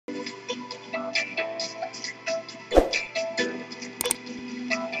Hi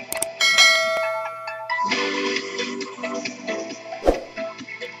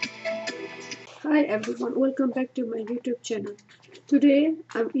everyone, welcome back to my YouTube channel. Today,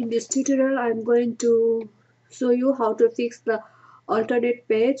 in this tutorial, I'm going to show you how to fix the alternate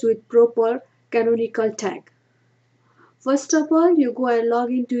page with proper canonical tag. First of all, you go and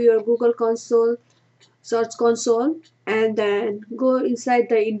log into your Google console, search console, and then go inside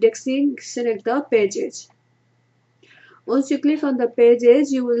the indexing, select the pages. Once you click on the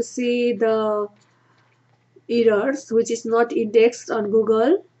pages, you will see the errors which is not indexed on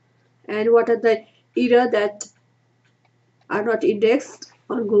Google, and what are the errors that are not indexed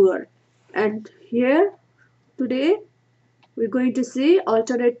on Google. And here today we're going to see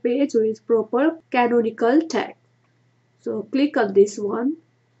alternate page with proper canonical tag. So click on this one,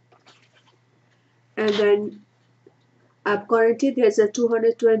 and then currently there's a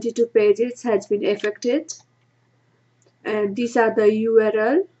 222 pages has been affected, and these are the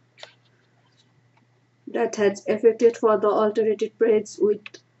URL that has affected for the alternative page with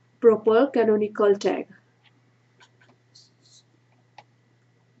proper canonical tag.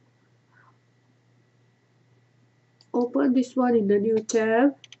 Open this one in the new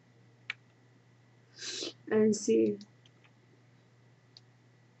tab and see.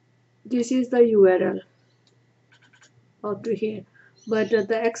 This is the URL up to here, but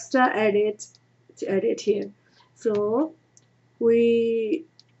the extra added here. So we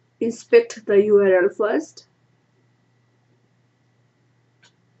inspect the URL first.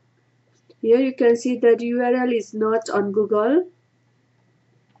 Here you can see that URL is not on Google.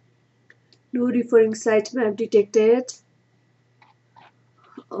 No referring sitemap detected.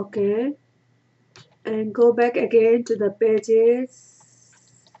 Okay, and go back again to the pages.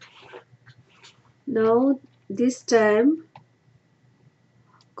 Now this time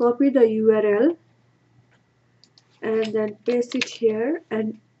copy the URL and then paste it here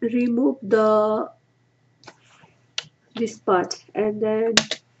and remove this part and then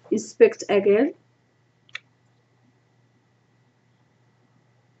inspect again.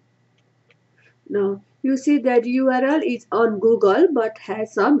 Now you see that URL is on Google but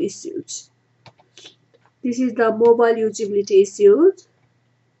has some issues. This is the mobile usability issues.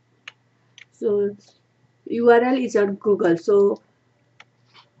 So URL is on Google. So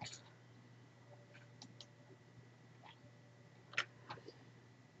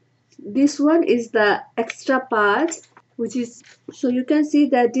this one is the extra part, which is, so you can see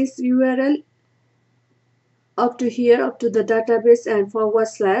that this URL up to here, up to the database and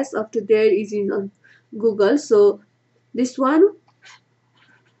 / up to there is in on Google. So this one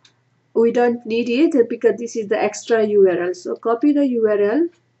we don't need it because this is the extra URL. So copy the URL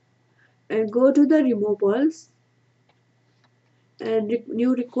and go to the removables and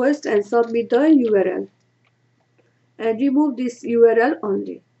new request and submit the URL and remove this URL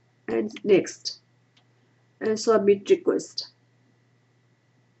only and next and submit request.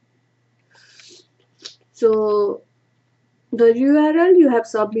 So the URL you have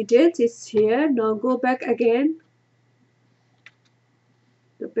submitted is here. Now go back again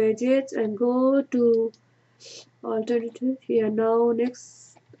the pages and go to alternative here. Now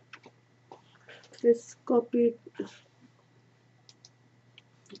next, let's copy.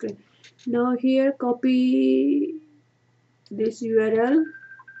 Okay, now here copy this URL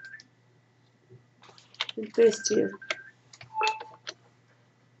and paste here.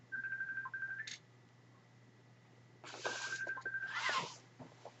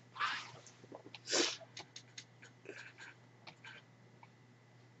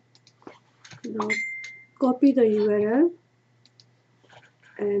 Now copy the URL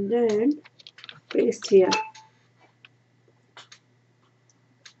and then paste here.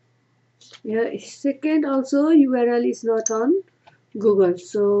 Yeah, second also URL is not on Google.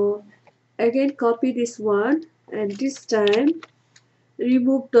 So again copy this one and this time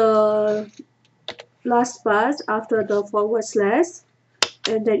remove the last part after the /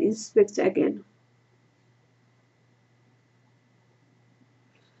 and then inspect again.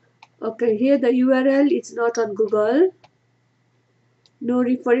 Okay, here the URL is not on Google. No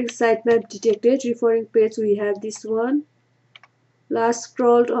referring sitemap detected. Referring page we have this one. Last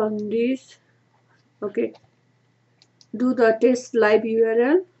scrolled on this. Okay, do the test live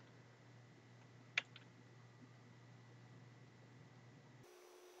URL.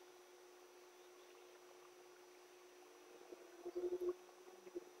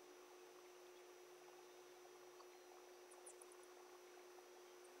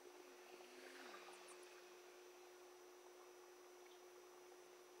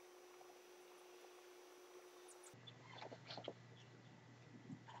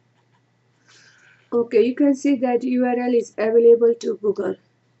 Okay, you can see that URL is available to Google.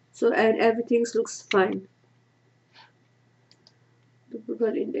 So, and everything looks fine. The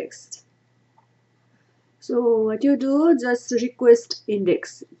Google index. So what you do, just request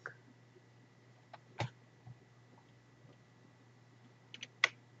index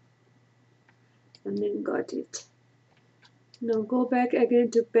and then got it. Now go back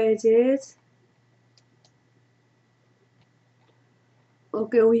again to pages.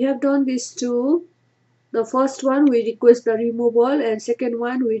 Okay, we have done these two. The first one we request the removal, and second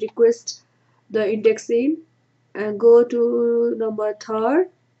one we request the indexing. And go to number third.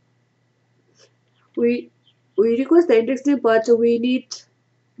 We request the indexing, but we need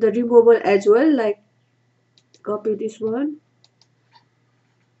the removal as well. Like copy this one.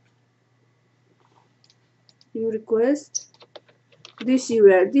 You request this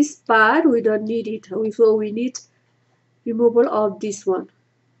URL. This part we don't need it. So we need removal of this one.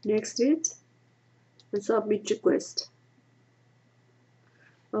 Next it and submit request.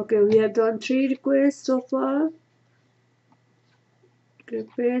 Okay, we have done 3 requests so far. Okay,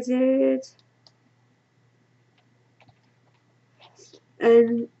 pages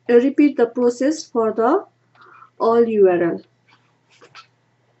and repeat the process for the all URL.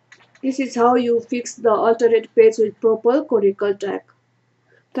 This is how you fix the alternate page with proper canonical tag.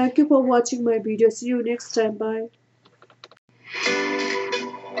 Thank you for watching my video. See you next time. Bye.